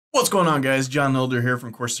What's going on, guys? John Elder here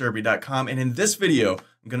from CourseTherapy.com, and in this video,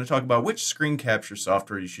 I'm going to talk about which screen capture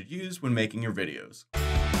software you should use when making your videos. All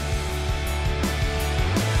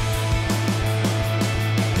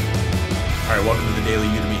right, welcome to the Daily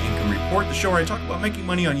Udemy Income Report, the show where I talk about making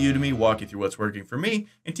money on Udemy, walk you through what's working for me,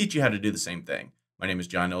 and teach you how to do the same thing. My name is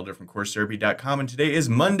John Elder from CourseTherapy.com, and today is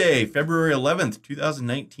Monday, February 11th,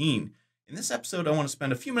 2019. In this episode, I want to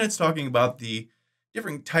spend a few minutes talking about the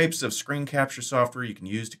different types of screen capture software you can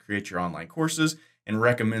use to create your online courses and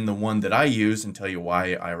recommend the one that I use and tell you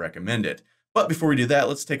why I recommend it. But before we do that,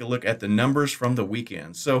 let's take a look at the numbers from the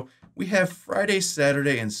weekend. So we have Friday,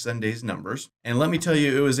 Saturday, and Sunday's numbers. And let me tell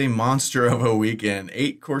you, it was a monster of a weekend.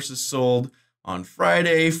 8 courses sold on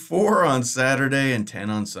Friday, 4 on Saturday, and 10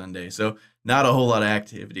 on Sunday. So not a whole lot of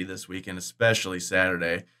activity this weekend, especially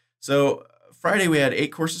Saturday. So Friday, we had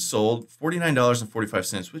 8 courses sold,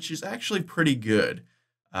 $49.45, which is actually pretty good.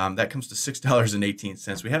 That comes to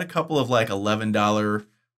 $6.18. We had a couple of like $11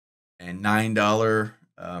 and $9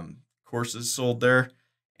 courses sold there.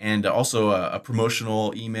 And also a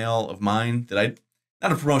promotional email of mine that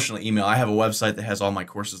not a promotional email, I have a website that has all my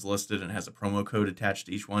courses listed and has a promo code attached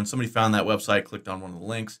to each one. Somebody found that website, clicked on one of the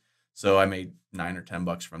links, so I made $9 or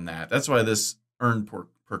 $10 from that. That's why this earned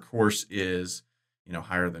per course is,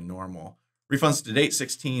 higher than normal. Refunds to date,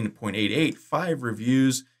 16.88, 5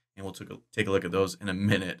 reviews, and we'll take a look at those in a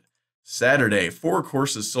minute. Saturday, 4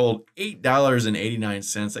 courses sold,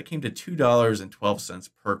 $8.89. That came to $2.12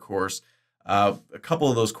 per course. A couple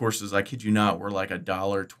of those courses, I kid you not, were like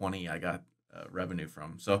 $1.20 I got revenue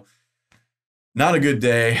from. So not a good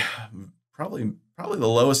day. Probably the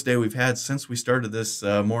lowest day we've had since we started this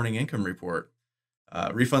morning income report.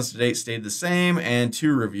 Refunds to date stayed the same, and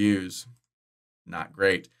 2 reviews. Not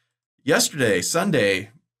great. Yesterday, Sunday,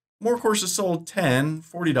 more courses sold, 10,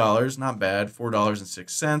 $40, not bad,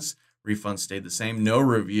 $4.06. Refunds stayed the same, no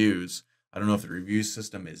reviews. I don't know if the review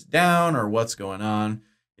system is down or what's going on.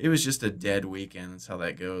 It was just a dead weekend, that's how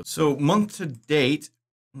that goes. So month to date,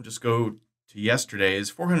 we'll just go to yesterday,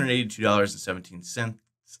 is $482.17,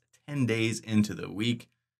 10 days into the week,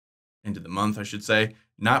 into the month, I should say.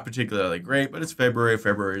 Not particularly great, but it's February.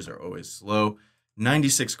 Februaries are always slow.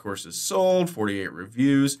 96 courses sold, 48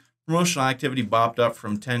 reviews. Promotional activity bopped up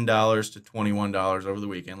from $10 to $21 over the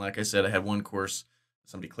weekend. Like I said, I had one course.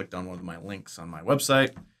 Somebody clicked on one of my links on my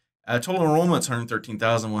website. Total enrollment's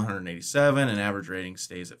 113,187, and average rating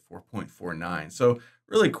stays at 4.49. So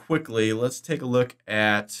really quickly, let's take a look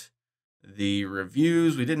at the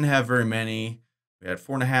reviews. We didn't have very many. We had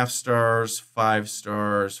 4.5 stars, 5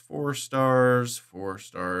 stars, 4 stars, 4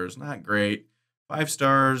 stars. Not great. 5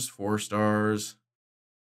 stars, 4 stars.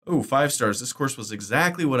 Oh, 5 stars. This course was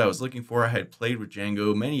exactly what I was looking for. I had played with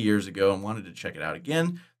Django many years ago and wanted to check it out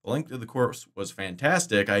again. The length of the course was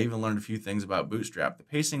fantastic. I even learned a few things about Bootstrap. The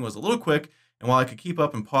pacing was a little quick, and while I could keep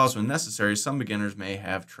up and pause when necessary, some beginners may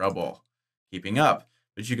have trouble keeping up.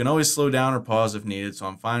 But you can always slow down or pause if needed, so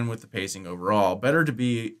I'm fine with the pacing overall. Better to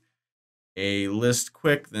be a list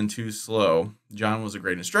quick than too slow. John was a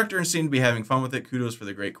great instructor and seemed to be having fun with it. Kudos for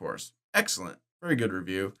the great course. Excellent. Very good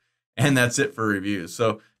review. And that's it for reviews.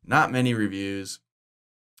 So not many reviews.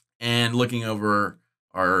 And looking over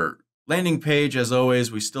our landing page, as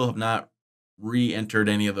always, we still have not re-entered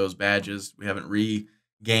any of those badges. We haven't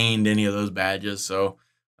regained any of those badges. So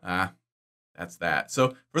that's that.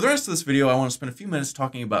 So for the rest of this video, I want to spend a few minutes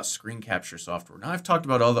talking about screen capture software. Now, I've talked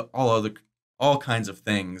about all kinds of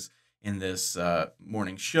things in this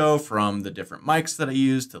morning show, from the different mics that I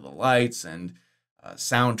use to the lights and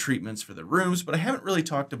sound treatments for the rooms, but I haven't really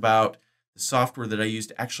talked about the software that I use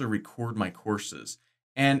to actually record my courses.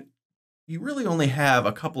 And you really only have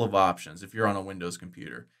a couple of options if you're on a Windows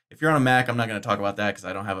computer. If you're on a Mac, I'm not going to talk about that because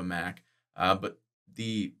I don't have a Mac, but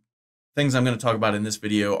the things I'm going to talk about in this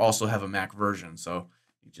video also have a Mac version, so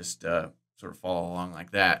you just sort of follow along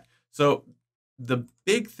like that. So the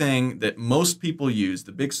big thing that most people use,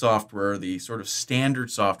 the big software, the sort of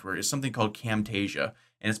standard software, is something called Camtasia,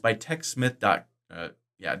 and it's by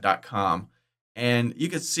techsmith.com. And you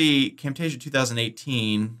can see Camtasia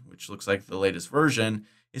 2018, which looks like the latest version,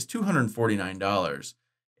 is $249.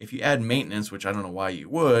 If you add maintenance, which I don't know why you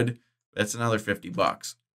would, that's another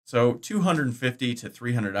 $50. So $250 to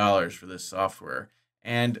 $300 for this software.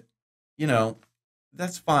 And,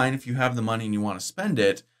 that's fine if you have the money and you want to spend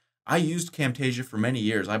it. I used Camtasia for many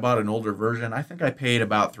years. I bought an older version. I think I paid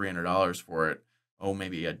about $300 for it,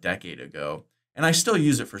 maybe a decade ago. And I still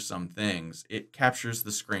use it for some things. It captures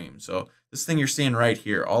the screen. So this thing you're seeing right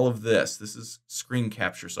here, all of this is screen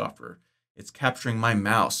capture software. It's capturing my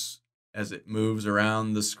mouse as it moves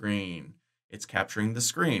around the screen. It's capturing the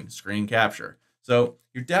screen capture. So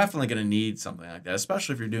you're definitely going to need something like that,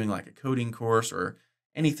 especially if you're doing like a coding course or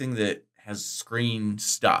anything that has screen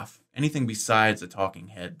stuff. Anything besides a talking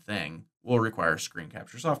head thing will require screen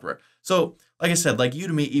capture software. So like I said, like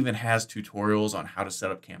Udemy even has tutorials on how to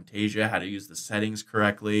set up Camtasia, how to use the settings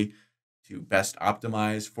correctly to best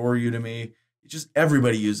optimize for Udemy. It's just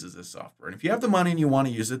everybody uses this software. And if you have the money and you want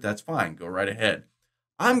to use it, that's fine. Go right ahead.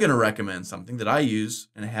 I'm going to recommend something that I use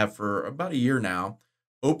and have for about a year now,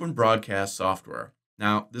 Open Broadcast Software.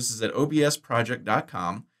 Now, this is at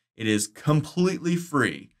obsproject.com. It is completely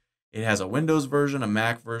free. It has a Windows version, a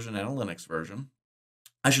Mac version, and a Linux version.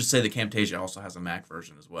 I should say the Camtasia also has a Mac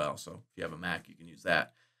version as well. So if you have a Mac, you can use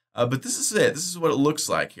that. But this is it. This is what it looks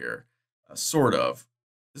like here, sort of.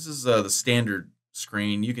 This is the standard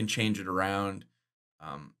screen. You can change it around,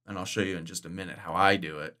 and I'll show you in just a minute how I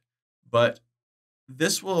do it. But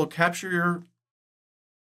this will capture your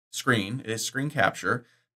screen. It is screen capture,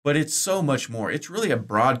 but it's so much more. It's really a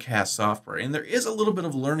broadcast software, and there is a little bit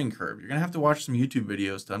of a learning curve. You're going to have to watch some YouTube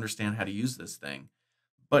videos to understand how to use this thing,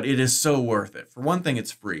 but it is so worth it. For one thing,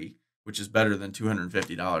 it's free, which is better than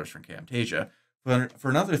 $250 from Camtasia. For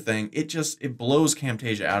another thing, it blows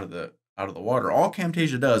Camtasia out of the water. All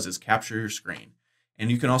Camtasia does is capture your screen, and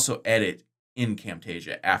you can also edit in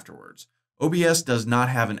Camtasia afterwards. OBS does not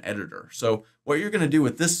have an editor. So what you're going to do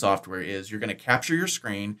with this software is you're going to capture your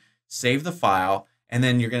screen, save the file, and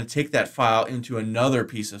then you're going to take that file into another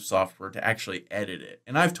piece of software to actually edit it.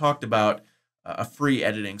 And I've talked about a free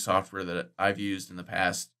editing software that I've used in the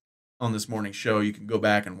past on this morning's show. You can go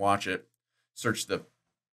back and watch it, search the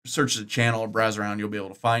channel or browse around, you'll be able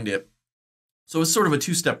to find it. So it's sort of a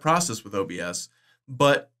two-step process with OBS,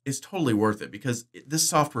 but it's totally worth it because this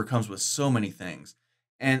software comes with so many things.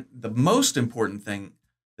 And the most important thing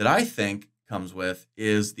that I think comes with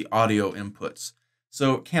is the audio inputs.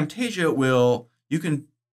 So Camtasia you can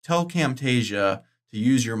tell Camtasia to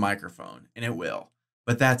use your microphone, and it will.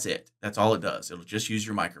 But that's it. That's all it does. It'll just use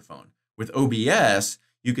your microphone. With OBS,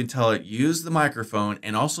 you can tell it use the microphone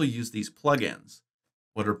and also use these plugins.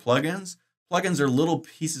 What are plugins? Plugins are little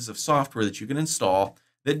pieces of software that you can install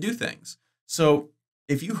that do things. So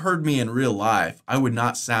if you heard me in real life, I would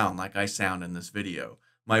not sound like I sound in this video.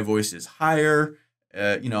 My voice is higher.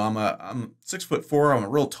 I'm 6'4". I'm a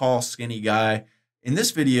real tall, skinny guy. In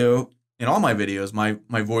this video, in all my videos,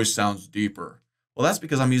 my voice sounds deeper. Well, that's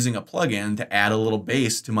because I'm using a plugin to add a little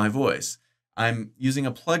bass to my voice. I'm using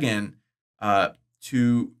a plugin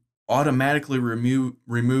to automatically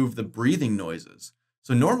remove the breathing noises.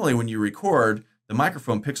 So normally when you record, the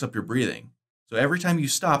microphone picks up your breathing. So every time you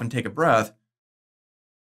stop and take a breath,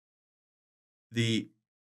 the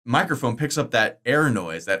microphone picks up that air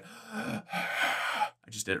noise, that I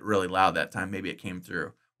just did it really loud that time. Maybe it came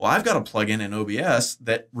through. Well, I've got a plugin in OBS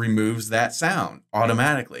that removes that sound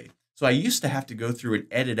automatically. So I used to have to go through and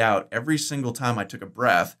edit out every single time I took a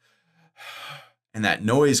breath and that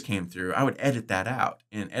noise came through. I would edit that out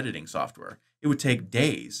in editing software. It would take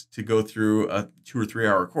days to go through a 2 or 3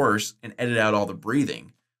 hour course and edit out all the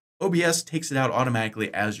breathing. OBS takes it out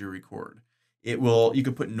automatically as you record. You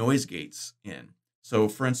could put noise gates in. So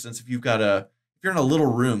for instance, if you're in a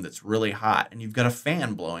little room that's really hot and you've got a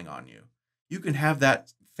fan blowing on you, you can have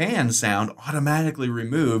that fan sound automatically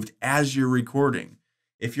removed as you're recording.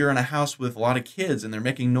 If you're in a house with a lot of kids and they're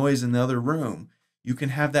making noise in the other room, you can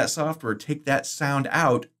have that software take that sound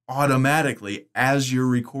out automatically as you're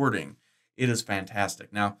recording. It is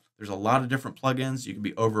fantastic. Now, there's a lot of different plugins. You can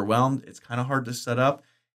be overwhelmed. It's kind of hard to set up.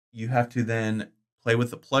 You have to then play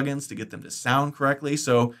with the plugins to get them to sound correctly.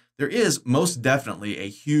 So there is most definitely a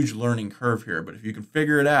huge learning curve here, but if you can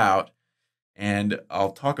figure it out, and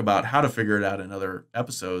I'll talk about how to figure it out in other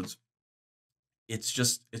episodes, it's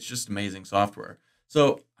just amazing software.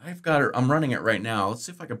 So I'm running it right now. Let's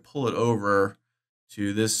see if I can pull it over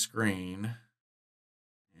to this screen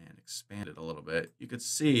and expand it a little bit. You could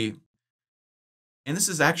see, and this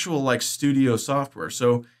is actual like studio software.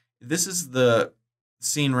 So this is the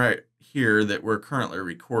scene right here that we're currently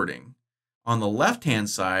recording. On the left-hand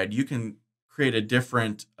side, you can create a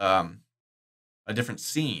different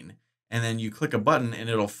scene, and then you click a button and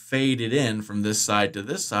it'll fade it in from this side to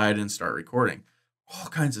this side and start recording. All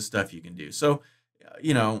kinds of stuff you can do. So,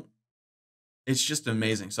 it's just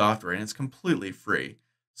amazing software, and it's completely free.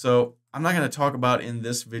 So I'm not going to talk about in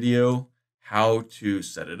this video how to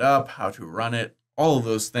set it up, how to run it, all of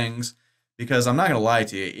those things, because I'm not going to lie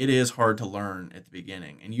to you, it is hard to learn at the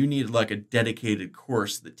beginning, and you need like a dedicated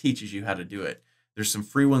course that teaches you how to do it. There's some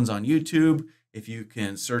free ones on YouTube. If you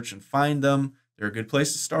can search and find them, they're a good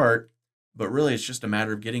place to start, but really it's just a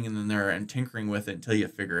matter of getting in there and tinkering with it until you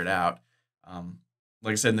figure it out.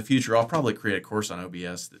 Like I said, in the future, I'll probably create a course on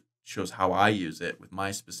OBS that shows how I use it with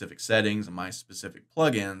my specific settings and my specific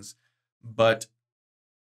plugins. But,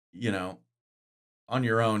 you know, on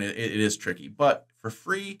your own, it is tricky. But for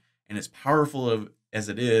free and as powerful as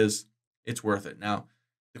it is, it's worth it. Now,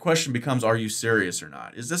 the question becomes, are you serious or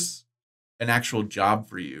not? Is this an actual job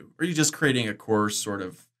for you? Or are you just creating a course sort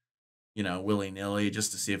of, willy-nilly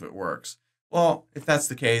just to see if it works? Well, if that's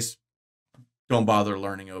the case, don't bother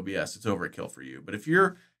learning OBS. It's overkill for you. But if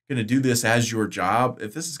you're going to do this as your job,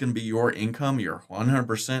 if this is going to be your income, you're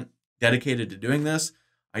 100% dedicated to doing this,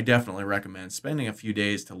 I definitely recommend spending a few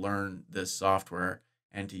days to learn this software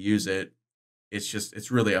and to use it.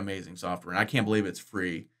 It's really amazing software. And I can't believe it's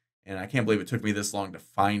free. And I can't believe it took me this long to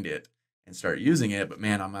find it and start using it. But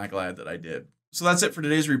man, I'm glad that I did. So that's it for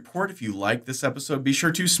today's report. If you like this episode, be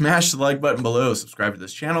sure to smash the like button below, subscribe to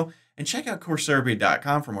this channel, and check out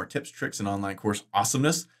CourseTherapy.com for more tips, tricks, and online course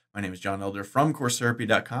awesomeness. My name is John Elder from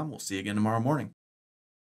CourseTherapy.com. We'll see you again tomorrow morning.